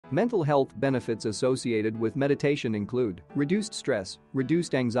Mental health benefits associated with meditation include reduced stress,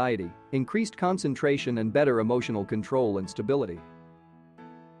 reduced anxiety, increased concentration, and better emotional control and stability.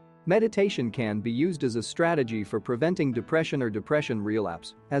 Meditation can be used as a strategy for preventing depression or depression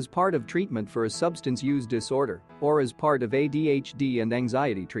relapse, as part of treatment for a substance use disorder, or as part of ADHD and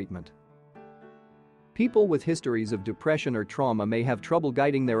anxiety treatment. People with histories of depression or trauma may have trouble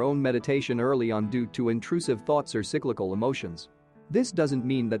guiding their own meditation early on due to intrusive thoughts or cyclical emotions. This doesn't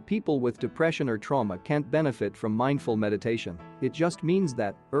mean that people with depression or trauma can't benefit from mindful meditation, it just means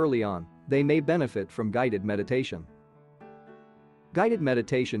that, early on, they may benefit from guided meditation. Guided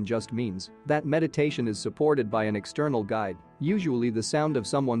meditation just means that meditation is supported by an external guide, usually the sound of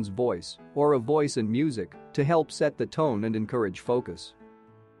someone's voice or a voice and music, to help set the tone and encourage focus.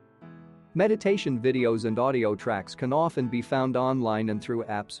 Meditation videos and audio tracks can often be found online and through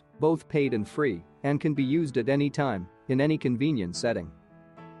apps, both paid and free, and can be used at any time, in any convenient setting.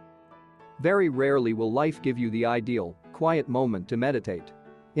 Very rarely will life give you the ideal, quiet moment to meditate.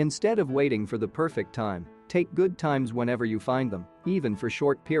 Instead of waiting for the perfect time, take good times whenever you find them, even for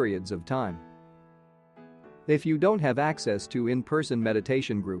short periods of time. If you don't have access to in-person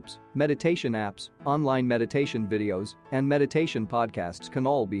meditation groups, meditation apps, online meditation videos, and meditation podcasts can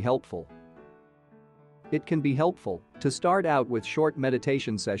all be helpful. It can be helpful to start out with short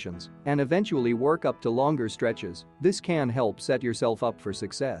meditation sessions and eventually work up to longer stretches. This can help set yourself up for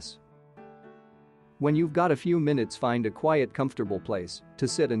success. When you've got a few minutes, find a quiet, comfortable place to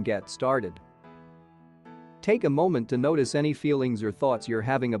sit and get started. Take a moment to notice any feelings or thoughts you're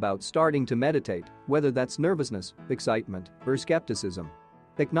having about starting to meditate, whether that's nervousness, excitement, or skepticism.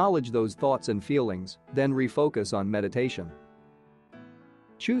 Acknowledge those thoughts and feelings, then refocus on meditation.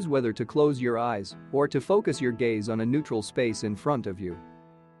 Choose whether to close your eyes or to focus your gaze on a neutral space in front of you.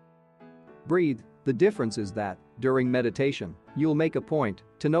 Breathe. The difference is that, during meditation, you'll make a point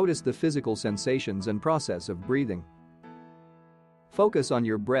to notice the physical sensations and process of breathing. Focus on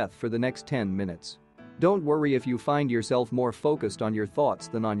your breath for the next 10 minutes. Don't worry if you find yourself more focused on your thoughts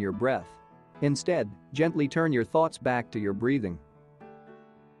than on your breath. Instead, gently turn your thoughts back to your breathing.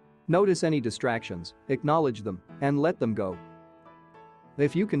 Notice any distractions, acknowledge them, and let them go.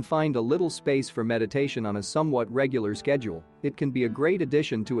 If you can find a little space for meditation on a somewhat regular schedule, it can be a great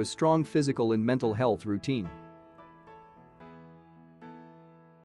addition to a strong physical and mental health routine.